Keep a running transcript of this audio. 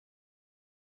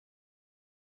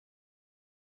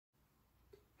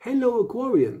Hello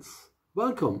Aquarians,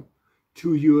 welcome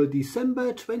to your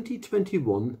December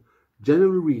 2021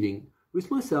 general reading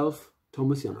with myself,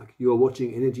 Thomas Janak. You are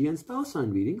watching Energy and Star Sign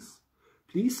readings.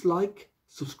 Please like,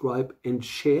 subscribe and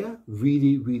share,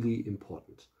 really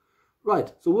important.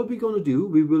 Right, so what we're going to do,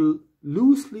 we will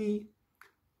loosely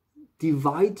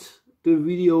divide the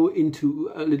video into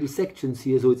little sections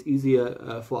here, so it's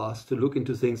easier for us to look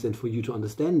into things and for you to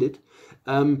understand it.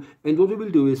 And what we will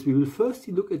do is we will first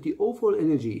look at the overall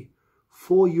energy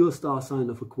for your star sign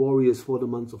of Aquarius for the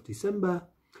month of December.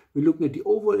 We're looking at the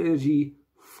overall energy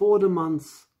for the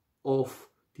month of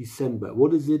December.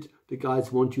 What is it the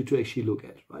guides want you to actually look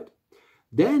at, right?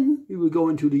 Then we will go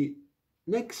into the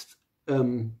next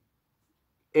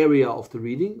area of the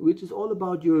reading, which is all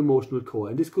about your emotional core.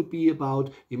 And this could be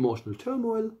about emotional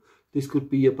turmoil. This could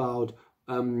be about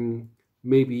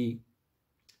maybe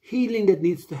healing that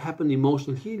needs to happen,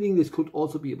 emotional healing. This could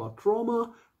also be about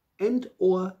trauma, and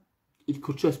or it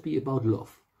could just be about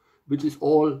love, which is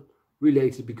all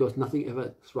related because nothing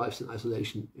ever thrives in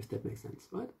isolation, if that makes sense,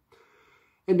 right?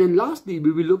 And then lastly,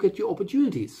 we will look at your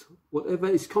opportunities, whatever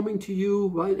is coming to you,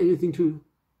 right? Anything to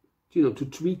to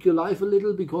tweak your life a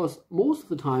little, because most of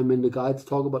the time when the guides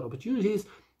talk about opportunities,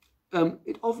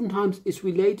 it oftentimes is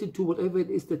related to whatever it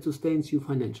is that sustains you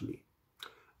financially.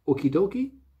 Okie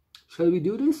dokie, shall we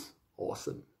do this?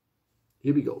 Awesome.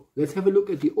 Here we go. Let's have a look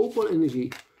at the overall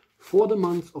energy for the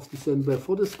month of December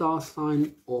for the star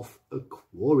sign of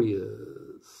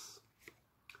Aquarius.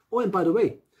 Oh, and by the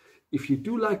way, if you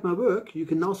do like my work, you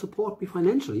can now support me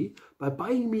financially by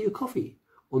buying me a coffee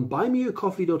on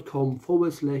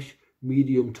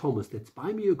buymeacoffee.com/Medium Thomas. That's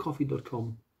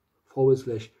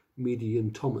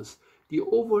buymeacoffee.com/Medium Thomas. The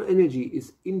overall energy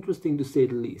is interesting to say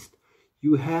the least.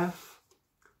 You have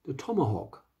the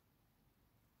tomahawk.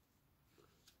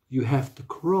 You have the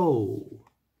crow.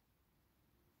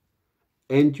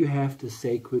 And you have the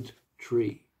sacred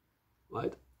tree,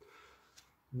 right?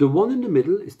 The one in the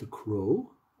middle is the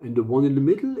crow. And the one in the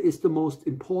middle is the most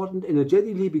important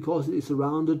energetically because it is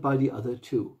surrounded by the other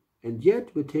two. And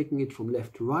yet we're taking it from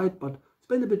left to right, but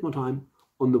spend a bit more time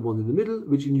on the one in the middle,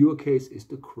 which in your case is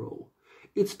the crow.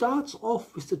 It starts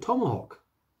off with the tomahawk.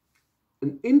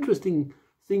 An interesting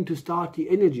thing to start the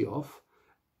energy of,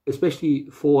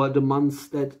 especially for the months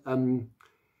that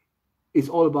is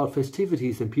all about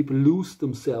festivities and people lose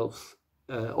themselves.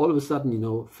 All of a sudden,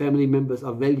 family members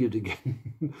are valued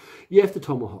again. You have the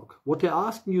tomahawk. What they're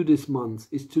asking you this month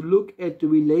is to look at the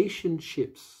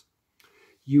relationships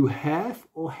you have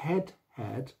or had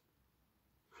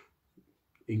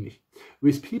English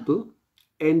with people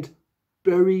and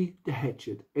bury the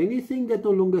hatchet. Anything that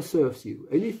no longer serves you,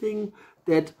 anything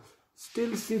that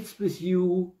still sits with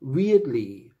you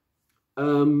weirdly,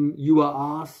 you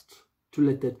are asked to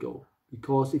let that go.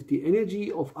 Because if the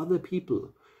energy of other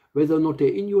people, whether or not they're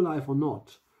in your life or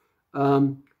not,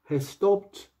 has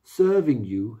stopped serving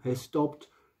you, has stopped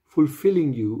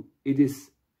fulfilling you, it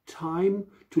is time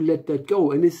to let that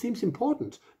go. And it seems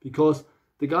important because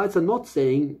the guides are not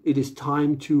saying it is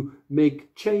time to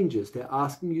make changes. They're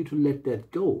asking you to let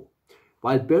that go.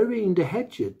 While burying the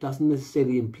hatchet doesn't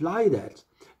necessarily imply that.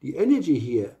 The energy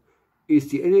here is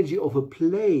the energy of a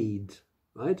blade,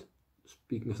 right?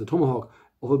 Speaking of the tomahawk,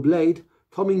 of a blade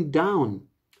coming down,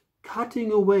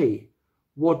 cutting away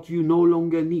what you no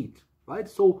longer need, right?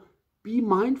 So be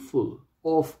mindful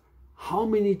of how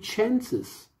many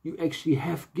chances you actually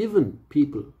have given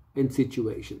people and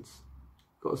situations,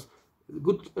 because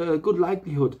good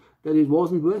likelihood that it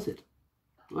wasn't worth it,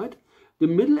 right? The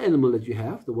middle animal that you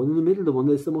have, the one in the middle, the one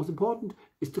that's the most important,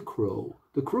 is the crow.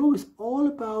 The crow is all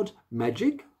about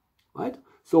magic, right?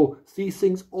 So see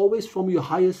things always from your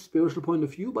highest spiritual point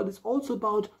of view, but it's also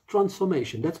about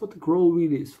transformation. That's what the crow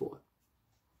really is for.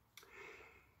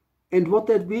 And what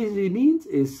that really means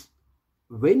is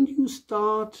when you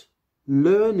start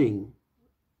learning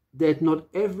that not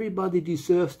everybody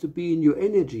deserves to be in your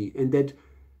energy, and that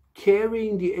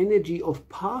carrying the energy of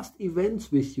past events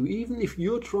with you, even if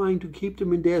you're trying to keep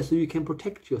them in there so you can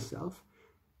protect yourself,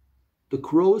 the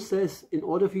crow says in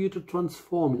order for you to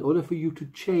transform, in order for you to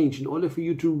change, in order for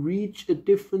you to reach a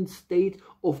different state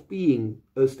of being,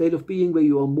 a state of being where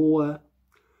you are more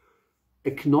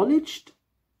acknowledged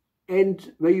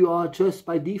and where you are just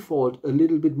by default a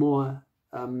little bit more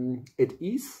at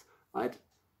ease, right?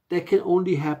 That can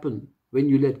only happen when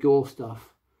you let go of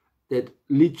stuff that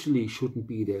literally shouldn't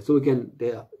be there. So again,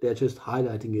 they're just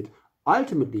highlighting it.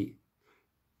 Ultimately,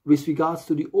 with regards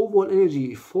to the overall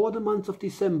energy for the month of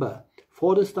December,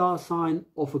 for the star sign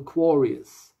of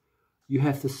Aquarius, you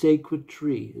have the sacred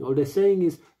tree. And all they're saying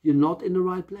is you're not in the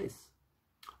right place.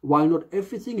 while not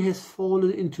everything has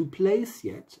fallen into place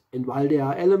yet, and while there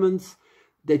are elements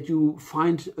that you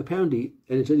find, apparently,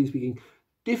 energetically speaking,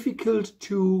 difficult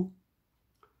to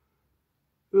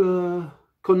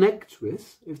connect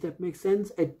with, if that makes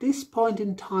sense, at this point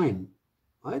in time,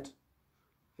 right?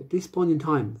 At this point in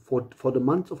time, for the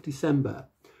month of December,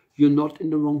 you're not in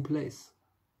the wrong place.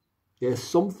 There's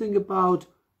something about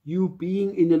you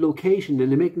being in a location,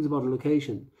 and the makings about a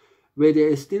location, where there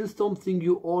is still something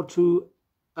you ought to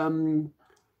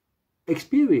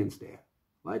experience there,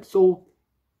 right? So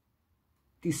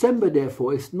December,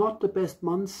 therefore, is not the best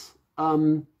month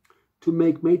to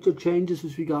make major changes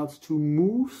with regards to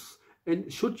moves.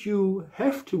 And should you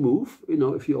have to move, you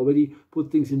know, if you already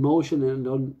put things in motion and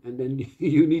then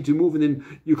you need to move, and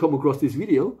then you come across this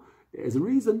video, there's a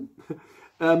reason,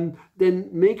 then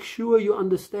make sure you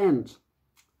understand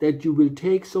that you will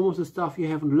take some of the stuff you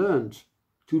haven't learned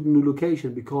to the new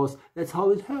location, because that's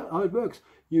how it works.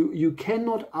 You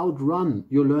cannot outrun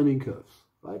your learning curves,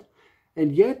 right?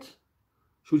 And yet,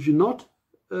 should you not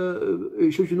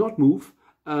move,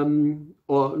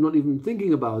 or not even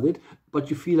thinking about it, but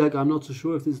you feel like, I'm not so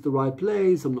sure if this is the right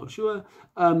place, I'm not sure.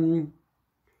 The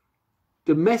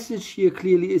message here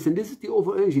clearly is, and this is the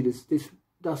overall energy, this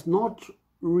does not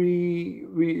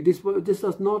this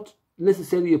does not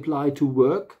necessarily apply to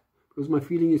work, because my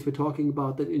feeling is we're talking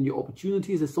about that in your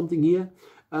opportunities. There's something here,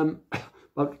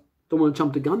 but don't want to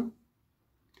jump the gun.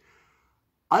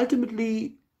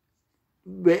 Ultimately,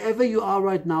 wherever you are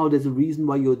right now, there's a reason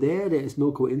why you're there. There is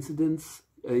no coincidence,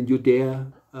 and you're there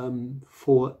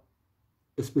for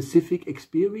a specific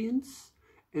experience.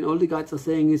 And all the guides are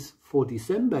saying is, for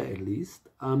December at least,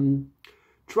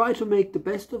 try to make the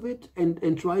best of it,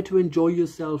 and try to enjoy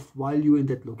yourself while you're in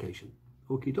that location.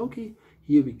 Okie dokie,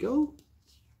 here we go.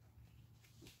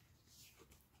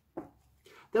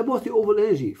 That was the overall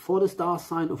energy for the star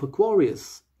sign of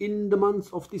Aquarius in the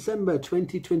month of December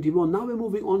 2021. Now we're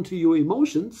moving on to your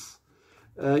emotions,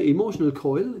 emotional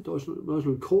coil,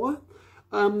 emotional core,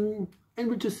 and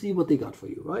we'll just see what they got for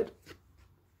you, right?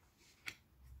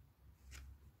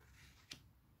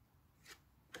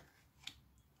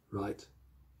 Right.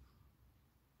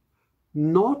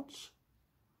 Not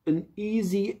an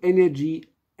easy energy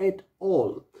at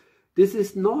all. This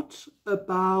is not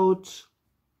about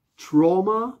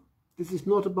trauma. This is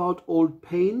not about old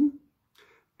pain.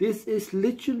 This is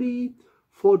literally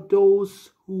for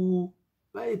those who,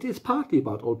 it is partly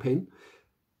about old pain.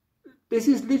 This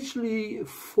is literally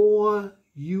for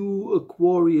you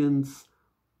Aquarians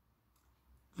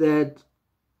that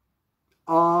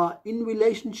are in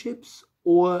relationships,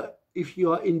 or if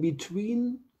you are in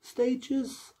between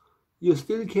stages, you're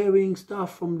still carrying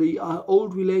stuff from the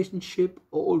old relationship,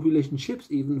 or old relationships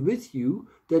even, with you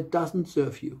that doesn't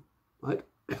serve you, right?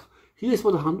 Here's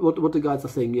what the guides are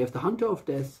saying. You have the Hunter of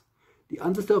Death, the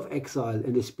Ancestor of Exile,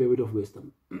 and the Spirit of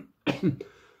Wisdom.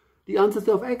 The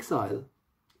Ancestor of Exile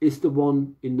is the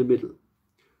one in the middle,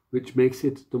 which makes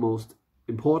it the most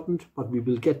important, but we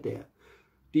will get there.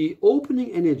 The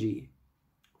opening energy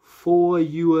for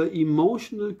your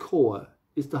emotional core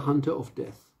is the Hunter of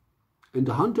Death. And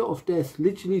the Hunter of Death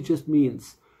literally just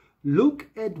means, look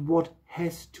at what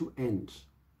has to end.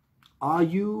 Are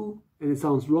you, and it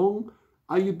sounds wrong,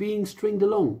 are you being stringed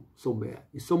along somewhere?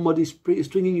 Is somebody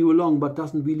stringing you along but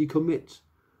doesn't really commit?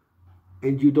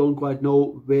 And you don't quite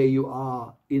know where you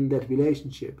are in that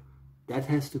relationship. That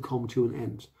has to come to an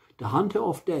end. The Hunter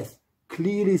of Death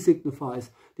clearly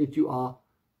signifies that you are,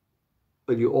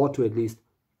 well, you ought to at least,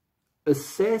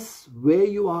 assess where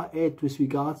you are at with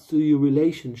regards to your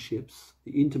relationships,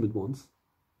 the intimate ones,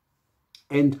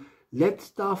 and let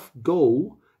stuff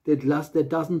go that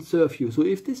doesn't serve you. So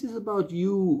if this is about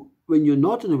you when you're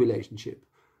not in a relationship,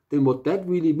 then what that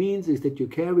really means is that you're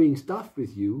carrying stuff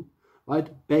with you, right?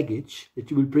 Baggage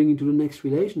that you will bring into the next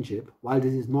relationship. While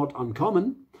this is not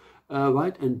uncommon,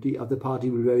 right? And the other party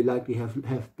will very likely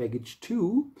have baggage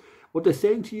too. What they're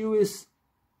saying to you is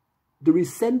the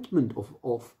resentment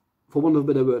of for want of a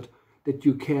better word, that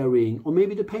you're carrying, or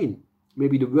maybe the pain,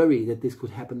 maybe the worry that this could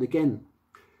happen again,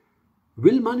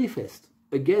 will manifest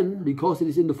again because it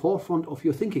is in the forefront of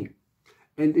your thinking.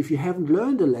 And if you haven't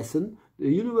learned a lesson, the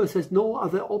universe has no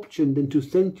other option than to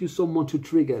send you someone to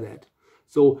trigger that.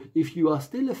 So if you are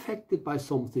still affected by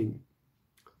something,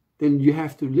 then you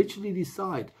have to literally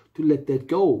decide to let that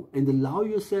go and allow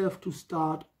yourself to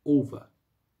start over,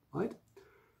 right?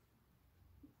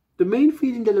 The main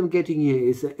feeling that I'm getting here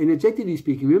is, energetically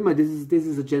speaking, remember this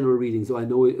is a general reading, so I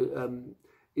know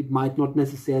it might not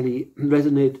necessarily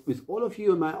resonate with all of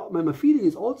you. And my feeling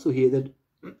is also here that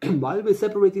while we're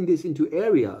separating this into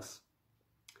areas,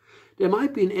 there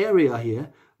might be an area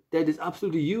here that is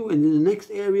absolutely you, and in the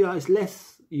next area is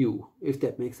less you, if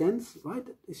that makes sense, right?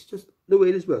 It's just the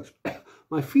way this works.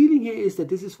 My feeling here is that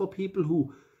this is for people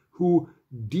who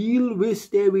deal with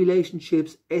their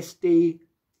relationships as they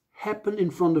happen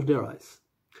in front of their eyes.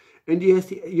 And you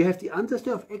have the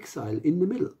ancestor of exile in the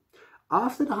middle.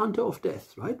 After the hunter of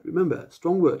death, right? Remember,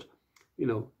 strong word. You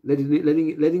know,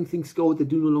 letting things go that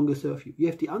do no longer serve you. You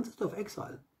have the ancestor of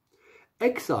exile.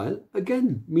 Exile,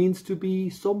 again, means to be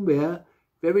somewhere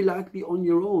very likely on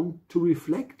your own to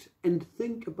reflect and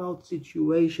think about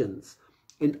situations.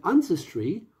 And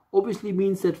ancestry obviously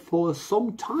means that for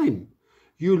some time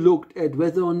you looked at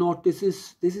whether or not this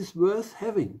is worth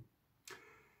having.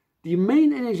 The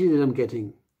main energy that I'm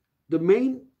getting, the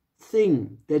main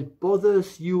thing that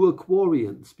bothers you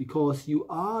Aquarians, because you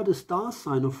are the star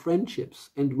sign of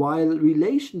friendships, and while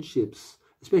relationships,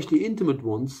 especially intimate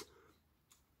ones,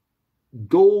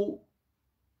 go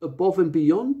above and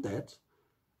beyond that,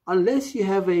 unless you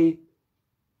have a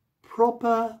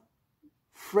proper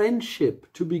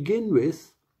friendship to begin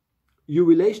with, your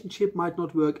relationship might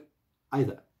not work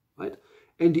either, right?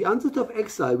 And the ancestor of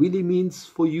exile really means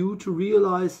for you to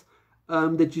realize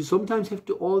that you sometimes have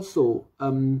to also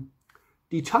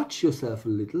detach yourself a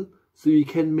little, so you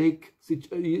can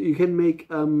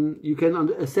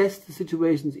assess the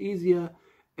situations easier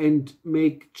and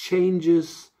make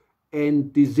changes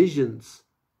and decisions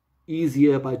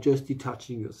easier by just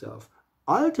detaching yourself.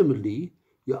 Ultimately,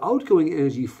 your outgoing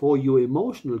energy for your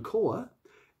emotional core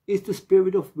is the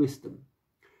spirit of wisdom.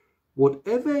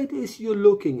 Whatever it is you're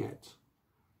looking at,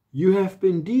 you have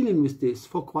been dealing with this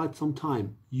for quite some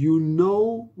time. You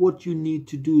know what you need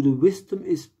to do. The wisdom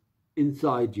is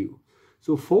inside you.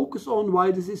 So focus on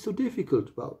why this is so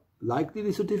difficult. Well, likely it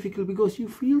is so difficult because you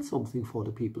feel something for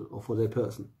the people or for that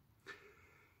person.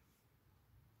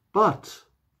 But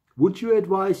would you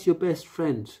advise your best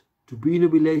friend to be in a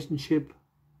relationship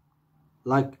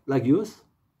like yours?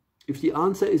 If the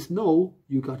answer is no,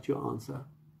 you got your answer,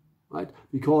 right?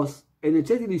 Because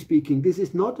energetically speaking, this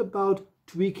is not about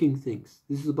tweaking things.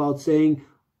 This is about saying,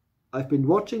 I've been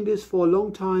watching this for a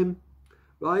long time,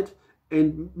 right?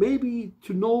 And maybe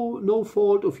to no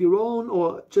fault of your own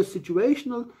or just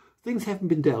situational, things haven't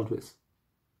been dealt with.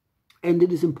 And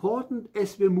it is important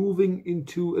as we're moving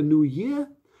into a new year,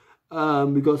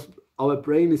 because our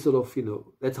brain is sort of, you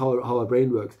know, that's how our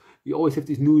brain works. You always have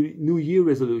these new year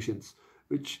resolutions,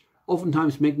 which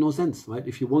oftentimes make no sense, right?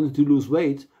 If you wanted to lose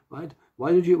weight, right?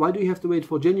 Why do you have to wait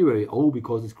for January? Oh,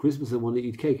 because it's Christmas and want to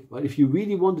eat cake, right? If you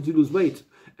really wanted to lose weight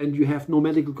and you have no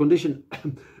medical condition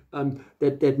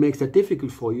that makes that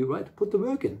difficult for you, right? Put the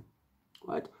work in,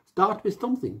 right? Start with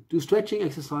something. Do stretching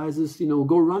exercises, you know,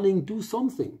 go running, do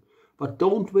something. But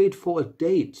don't wait for a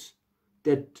date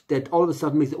that all of a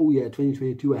sudden makes, oh yeah,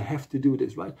 2022, I have to do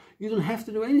this, right? You don't have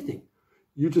to do anything.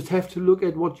 You just have to look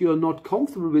at what you're not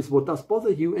comfortable with, what does bother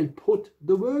you, and put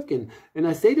the work in. And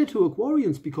I say that to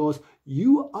Aquarians because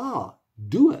you are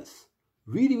doers.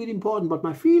 Really, really important. But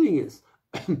my feeling is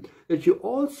that you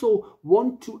also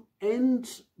want to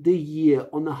end the year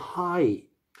on a high.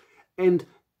 And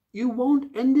you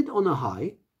won't end it on a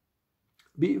high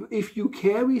if you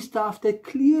carry stuff that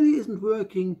clearly isn't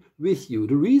working with you.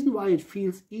 The reason why it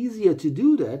feels easier to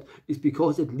do that is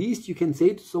because at least you can say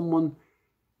to someone,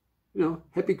 you know,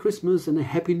 Happy Christmas and a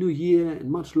Happy New Year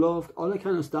and much love, all that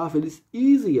kind of stuff. It is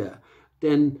easier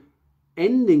than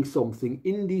ending something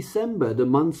in December, the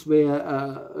months where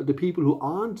the people who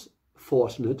aren't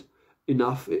fortunate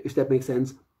enough, if that makes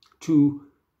sense, to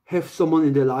have someone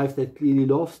in their life that clearly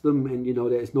loves them, and you know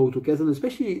there is no togetherness,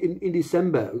 especially in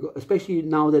December, especially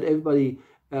now that everybody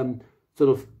sort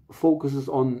of focuses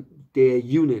on their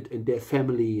unit and their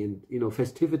family and, you know,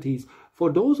 festivities. For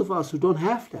those of us who don't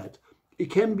have that, it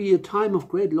can be a time of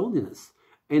great loneliness,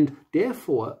 and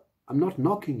therefore I'm not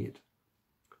knocking it,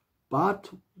 but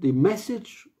the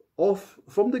message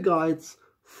from the guides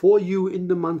for you in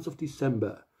the months of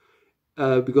December,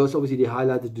 because obviously they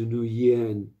highlighted the new year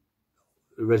and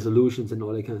resolutions and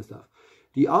all that kind of stuff.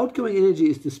 The outgoing energy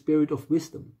is the spirit of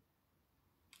wisdom,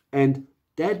 and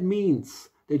that means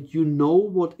that you know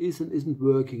what is and isn't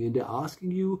working, and they're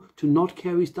asking you to not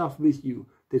carry stuff with you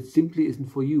that simply isn't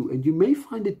for you. And you may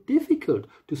find it difficult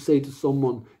to say to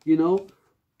someone, you know,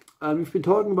 we've been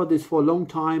talking about this for a long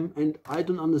time and I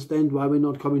don't understand why we're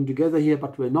not coming together here,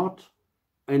 but we're not,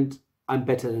 and I'm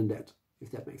better than that,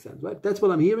 if that makes sense, right? That's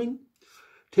what I'm hearing.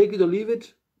 Take it or leave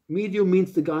it. Medium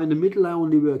means the guy in the middle. I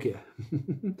only work here.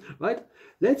 Right?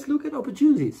 Let's look at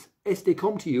opportunities as they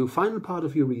come to you. Final part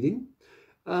of your reading.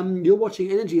 You're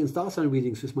watching Energy and Star Sign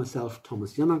readings with myself,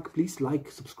 Thomas Janak. Please like,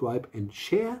 subscribe and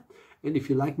share. And if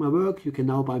you like my work, you can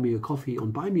now buy me a coffee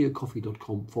on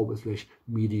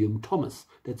buymeacoffee.com/Medium Thomas.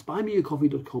 That's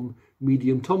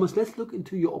buymeacoffee.com/Medium Thomas. Let's look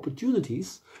into your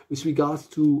opportunities with regards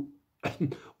to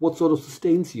what sort of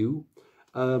sustains you,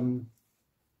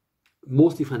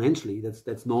 mostly financially.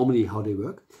 That's normally how they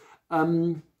work.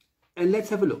 And let's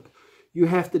have a look. You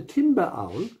have the timber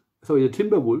wolf. You have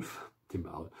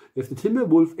the timber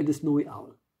wolf and the snowy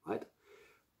owl, right?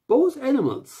 Both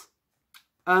animals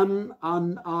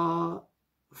are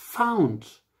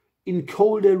found in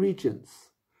colder regions,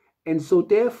 and so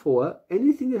therefore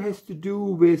anything that has to do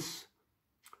with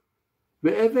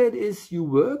wherever it is you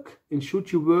work, and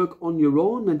should you work on your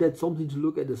own, and that's something to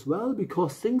look at as well,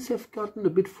 because things have gotten a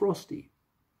bit frosty,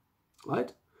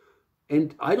 right?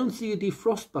 And I don't see a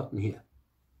defrost button here,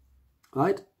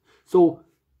 right? So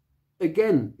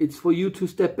again, it's for you to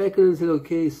step back and say,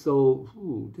 okay, so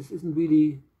this isn't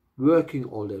really working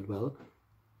all that well.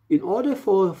 In order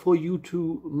for you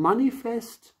to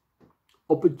manifest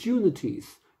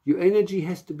opportunities, your energy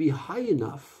has to be high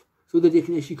enough so that they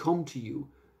can actually come to you.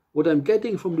 What I'm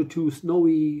getting from the two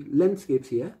snowy landscapes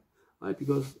here, right?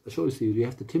 Because I showed it to you, you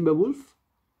have the timber wolf,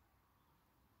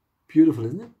 beautiful,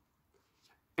 isn't it?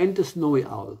 And the snowy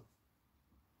owl.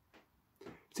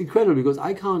 It's incredible because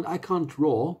I can't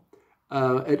draw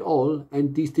at all,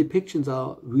 and these depictions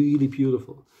are really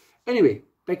beautiful. Anyway,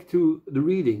 back to the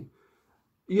reading.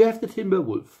 You have the timber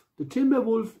wolf. The timber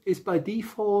wolf is by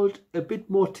default a bit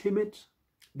more timid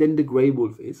than the grey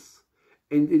wolf is.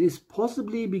 And it is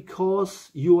possibly because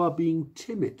you are being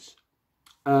timid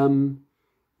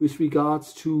with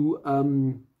regards to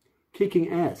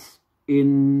kicking ass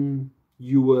in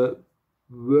your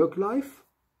work life,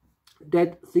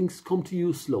 that things come to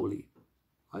you slowly,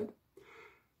 right?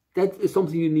 That is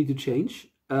something you need to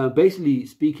change. Basically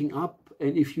speaking up,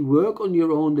 and if you work on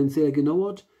your own, then say, like, you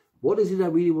know what is it I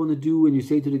really want to do? And you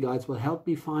say to the guides, well, help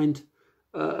me find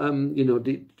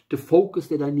the focus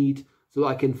that I need, so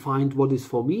I can find what is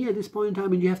for me at this point in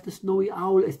time. And you have the snowy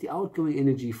owl as the outgoing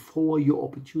energy for your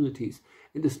opportunities.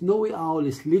 And the snowy owl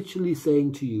is literally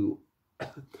saying to you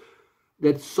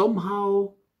that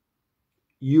somehow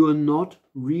you are not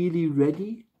really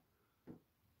ready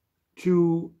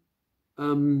to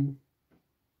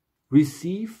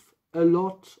receive a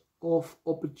lot of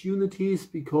opportunities,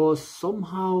 because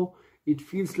somehow it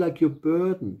feels like you're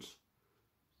burdened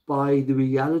by the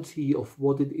reality of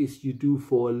what it is you do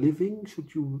for a living.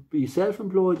 Should you be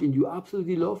self-employed and you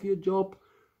absolutely love your job,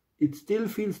 it still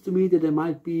feels to me that there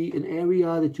might be an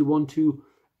area that you want to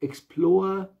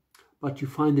explore, but you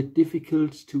find it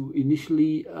difficult to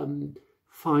initially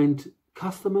find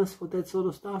customers for that sort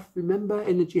of stuff. Remember,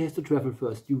 energy has to travel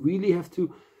first. You really have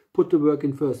to put the work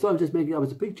in first. So I'm just making up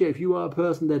as a picture. If you are a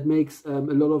person that makes a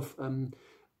lot of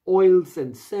oils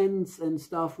and scents and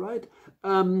stuff, right?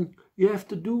 You have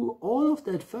to do all of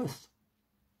that first.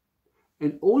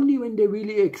 And only when they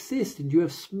really exist and you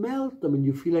have smelled them and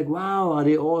you feel like, wow, are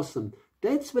they awesome?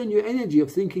 That's when your energy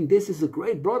of thinking this is a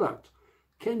great product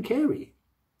can carry.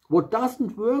 What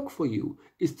doesn't work for you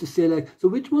is to say, like, so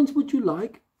which ones would you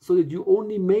like, so that you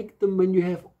only make them when you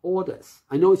have orders.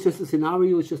 I know it's just a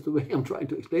scenario, it's just the way I'm trying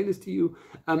to explain this to you.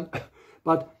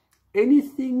 But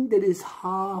anything that is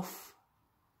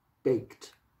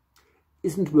half-baked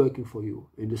isn't working for you.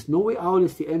 And the snowy owl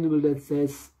is the animal that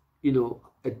says, you know,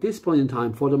 at this point in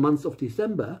time, for the month of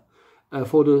December,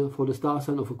 for the star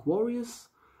sign of Aquarius,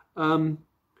 there's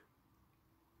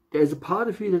a part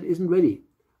of you that isn't ready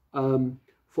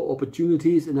for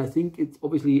opportunities. And I think it's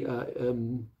obviously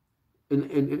an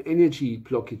energy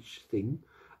blockage thing.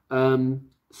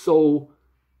 So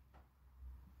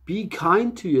be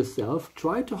kind to yourself.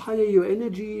 Try to higher your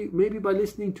energy, maybe by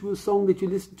listening to a song that you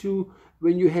listened to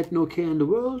when you had no care in the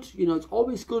world. You know, it's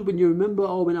always good when you remember,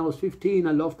 oh, when I was 15,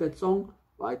 I loved that song,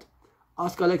 right?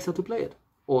 Ask Alexa to play it,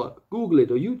 or Google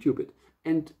it, or YouTube it,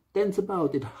 and dance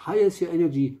about it. Hires your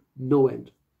energy no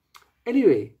end.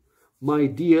 Anyway, my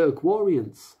dear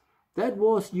Aquarians, that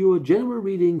was your general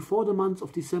reading for the month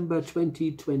of December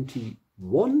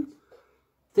 2021.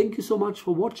 Thank you so much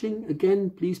for watching. Again,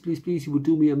 please, please, please, you would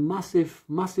do me a massive,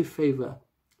 massive favor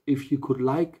if you could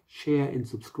like, share and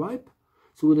subscribe,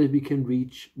 so that we can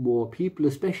reach more people.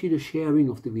 Especially the sharing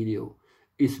of the video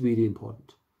is really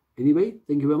important. Anyway,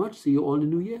 thank you very much. See you all in the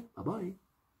new year. Bye-bye.